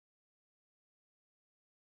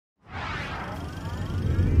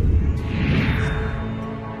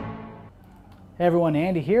Hey everyone,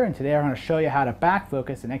 Andy here, and today I'm going to show you how to back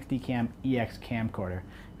focus an XDCAM EX camcorder.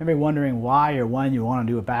 If you're wondering why or when you want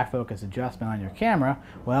to do a back focus adjustment on your camera,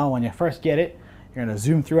 well, when you first get it, you're going to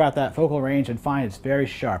zoom throughout that focal range and find it's very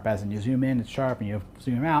sharp. As in, you zoom in, it's sharp, and you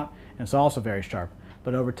zoom out, and it's also very sharp.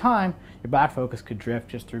 But over time, your back focus could drift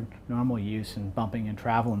just through normal use and bumping and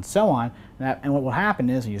travel and so on. And what will happen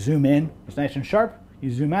is you zoom in, it's nice and sharp, you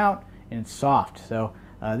zoom out, and it's soft. So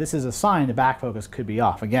this is a sign the back focus could be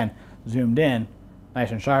off. Again, zoomed in, nice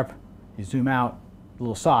and sharp, you zoom out, a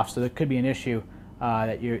little soft, so there could be an issue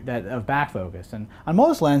of back focus. And on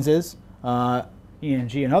most lenses, ENG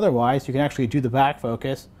and otherwise, you can actually do the back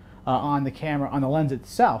focus on the camera, on the lens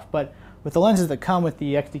itself. But with the lenses that come with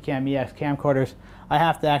the XDCAM EX camcorders, I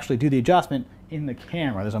have to actually do the adjustment in the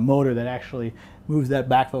camera. There's a motor that actually moves that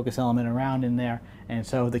back focus element around in there, and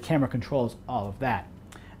so the camera controls all of that.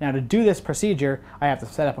 Now, to do this procedure, I have to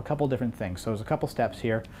set up a couple different things. So there's a couple steps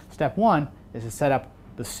here. Step one is to set up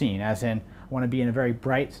the scene, as in I want to be in a very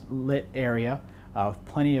bright lit area with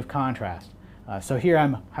plenty of contrast. So here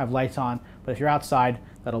I have lights on, but if you're outside,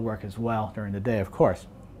 that'll work as well during the day, of course.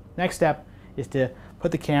 Next step is to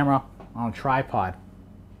put the camera on a tripod,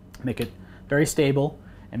 make it very stable,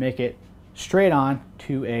 and make it straight on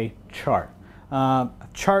to a chart. A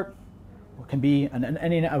chart can be a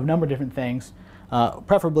number of different things.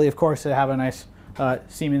 Preferably, of course, to have a nice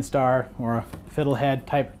Siemens star or a fiddlehead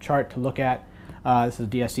type chart to look at. This is a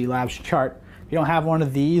DSCLabs chart. If you don't have one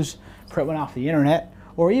of these, print one off the internet,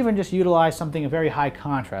 or even just utilize something of very high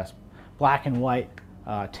contrast. Black and white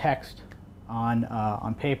text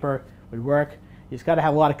on paper would work. You just got to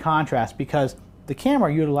have a lot of contrast because the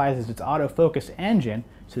camera utilizes its autofocus engine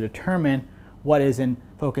to determine what is in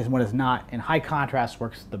focus and what is not, and high contrast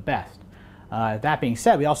works the best. That being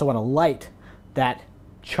said, we also want to light that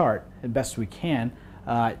chart as best we can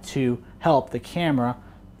to help the camera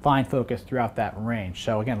find focus throughout that range.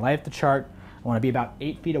 So again, light up the chart. I want to be about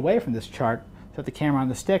 8 feet away from this chart, set the camera on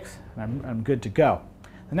the sticks, and I'm good to go.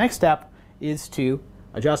 The next step is to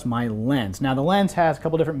adjust my lens. Now the lens has a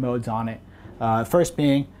couple different modes on it. First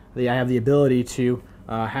being I have the ability to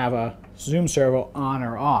have a zoom servo on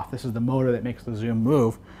or off. This is the motor that makes the zoom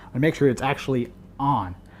move. I make sure it's actually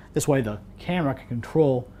on. This way the camera can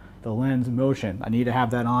control the lens motion. I need to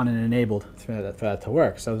have that on and enabled for that to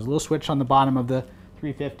work. So there's a little switch on the bottom of the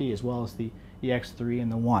 350 as well as the EX3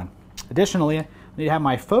 and the 1. Additionally, I need to have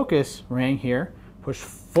my focus ring here push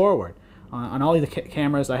forward. On all of the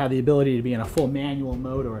cameras, I have the ability to be in a full manual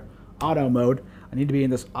mode or auto mode. I need to be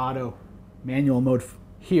in this auto manual mode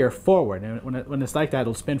here forward. And when it's like that,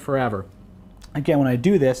 it'll spin forever. Again, when I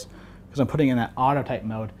do this, because I'm putting in that auto type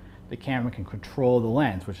mode, the camera can control the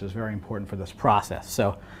lens, which is very important for this process.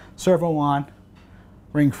 So servo on,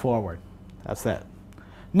 ring forward. That's it.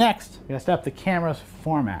 Next, we're going to set up the camera's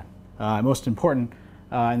format. Most important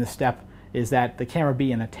in this step is that the camera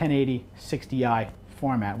be in a 1080 60i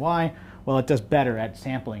format. Why? Well, it does better at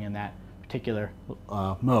sampling in that particular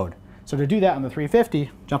mode. So to do that on the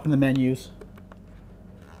 350, jump in the menus.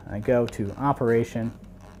 I go to Operation,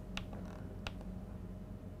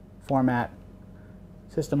 Format,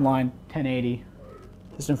 System line 1080,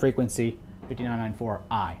 System frequency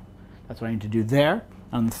 5994i. That's what I need to do there.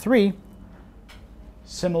 On the 3,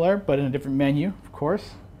 similar but in a different menu, of course.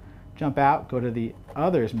 Jump out, go to the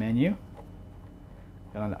Others menu,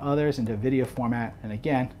 go on to Others into Video Format, and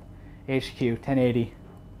again, HQ 1080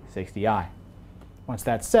 60i. Once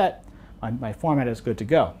that's set, my format is good to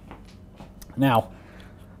go. Now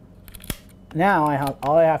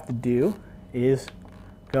all I have to do is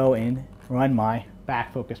go and run my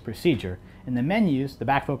back focus procedure. In the menus, the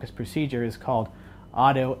back focus procedure is called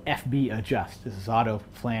Auto FB Adjust. This is Auto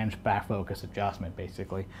Flange Back Focus Adjustment,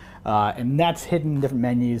 basically. And that's hidden in different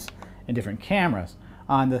menus in different cameras.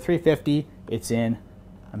 On the 350, it's in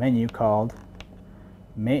a menu called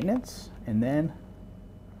Maintenance, and then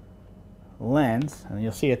Lens, and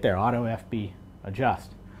you'll see it there, Auto FB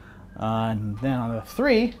Adjust. And then on the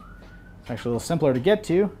 3, it's actually a little simpler to get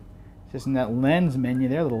to. It's just in that Lens menu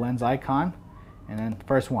there, little lens icon. And then the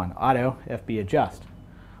first one, Auto FB Adjust.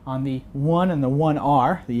 On the 1 and the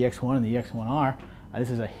 1R, the EX1 and the EX1R, this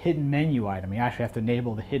is a hidden menu item. You actually have to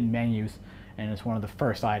enable the hidden menus, and it's one of the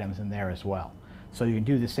first items in there as well. So you can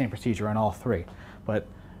do the same procedure on all 3. But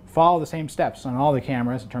follow the same steps on all the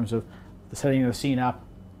cameras in terms of the setting of the scene up,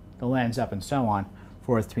 the lens up, and so on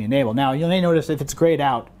for it to be enabled. Now, you may notice if it's grayed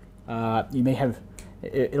out, you may have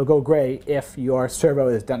it'll go gray if your servo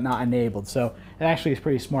is not enabled. So it actually is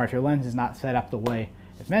pretty smart. If your lens is not set up the way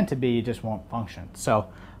it's meant to be, it just won't function. So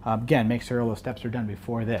again, make sure all those steps are done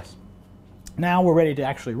before this. Now we're ready to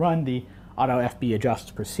actually run the Auto FB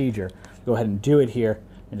Adjust procedure. Go ahead and do it here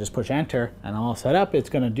and just push enter and I'm all set up. It's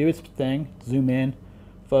going to do its thing, zoom in,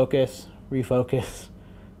 focus, refocus,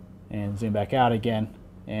 and zoom back out again,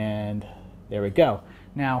 and there we go.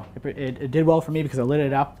 Now it did well for me because I lit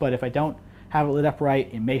it up, but if I don't have it lit up right,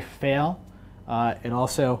 it may fail. It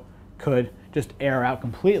also could just air out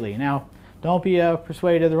completely. Now don't be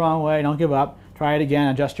persuaded the wrong way, don't give up. Try it again,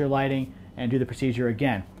 adjust your lighting, and do the procedure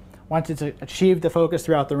again. Once it's achieved the focus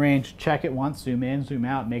throughout the range, check it once, zoom in, zoom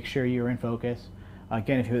out, make sure you're in focus.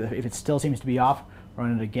 Again, if it still seems to be off,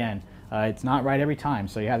 run it again. It's not right every time,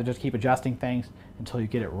 so you have to just keep adjusting things until you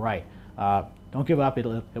get it right. Don't give up, it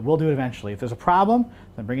will do it eventually. If there's a problem,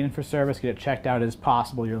 then bring it in for service, get it checked out. It is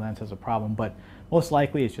possible your lens has a problem, but most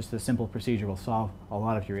likely it's just a simple procedure will solve a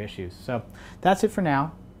lot of your issues. So that's it for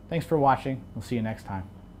now. Thanks for watching. We'll see you next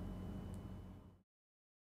time.